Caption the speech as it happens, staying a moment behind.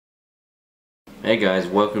Hey guys,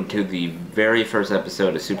 welcome to the very first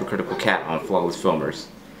episode of Super Critical Cat on Flawless Filmers.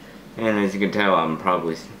 And as you can tell, I'm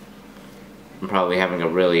probably having a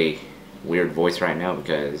really weird voice right now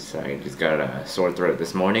because I just got a sore throat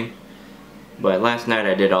this morning. But last night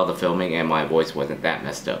I did all the filming and my voice wasn't that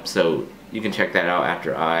messed up. So you can check that out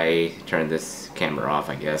after I turn this camera off,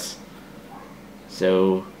 I guess.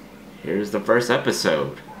 So here's the first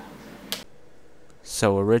episode.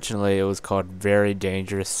 So originally it was called Very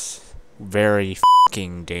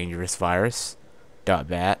Fucking Dangerous Virus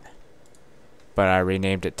 .bat, but I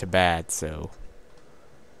renamed it to bad, so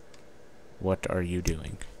what are you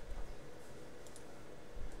doing?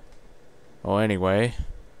 Well, anyway,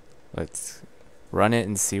 let's run it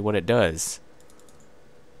and see what it does.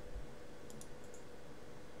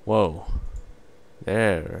 Whoa.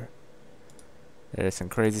 There's some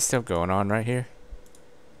crazy stuff going on right here.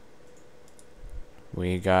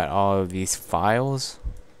 We got all of these files.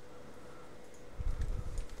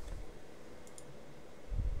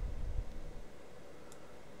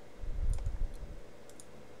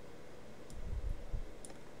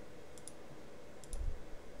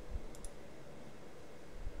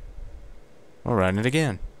 We'll run it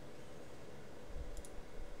again.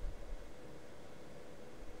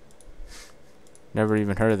 Never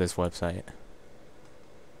even heard of this website.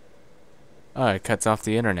 Oh, it cuts off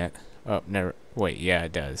the internet. Oh, never. Wait, yeah,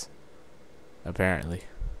 it does. Apparently.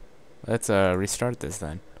 Let's restart this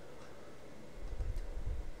then.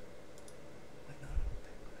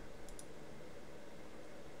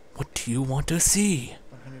 What do you want to see?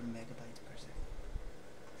 100 megabytes per second.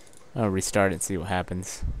 I'll restart it and see what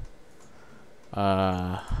happens.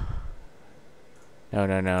 No,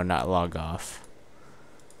 not log off.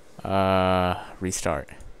 Restart.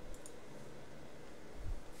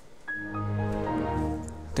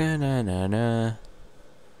 Da-na-na-na.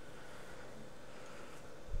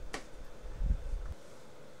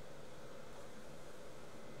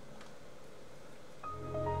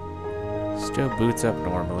 Still boots up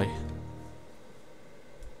normally.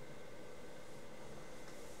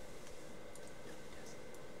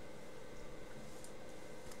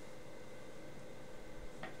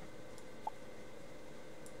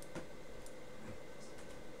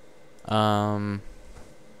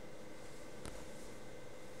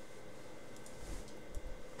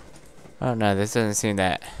 Oh no, this doesn't seem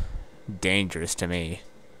that dangerous to me.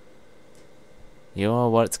 You know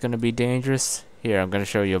what's gonna be dangerous? Here, I'm gonna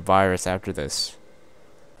show you a virus after this.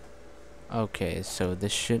 Okay, so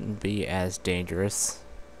this shouldn't be as dangerous.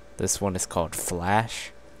 This one is called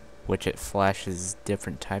Flash, which it flashes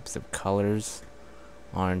different types of colors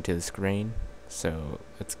onto the screen. So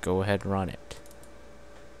let's go ahead and run it.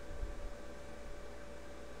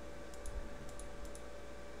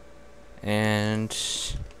 And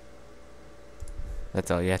that's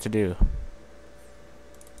all you have to do.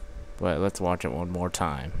 But let's watch it one more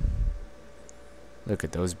time. Look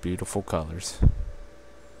at those beautiful colors.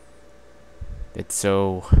 It's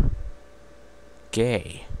so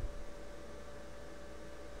gay.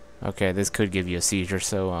 Okay, this could give you a seizure,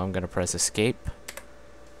 so I'm gonna press escape.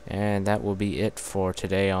 And that will be it for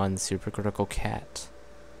today on Super Critical Cat.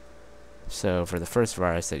 So for the first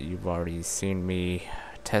virus that you've already seen me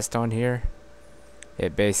test on here,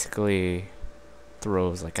 it basically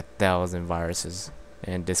throws like 1,000 viruses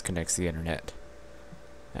and disconnects the internet.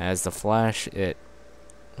 As the Flash, it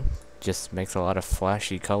just makes a lot of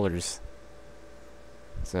flashy colors.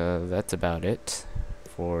 So that's about it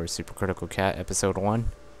for Super Critical Cat episode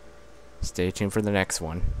 1. Stay tuned for the next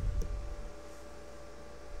one.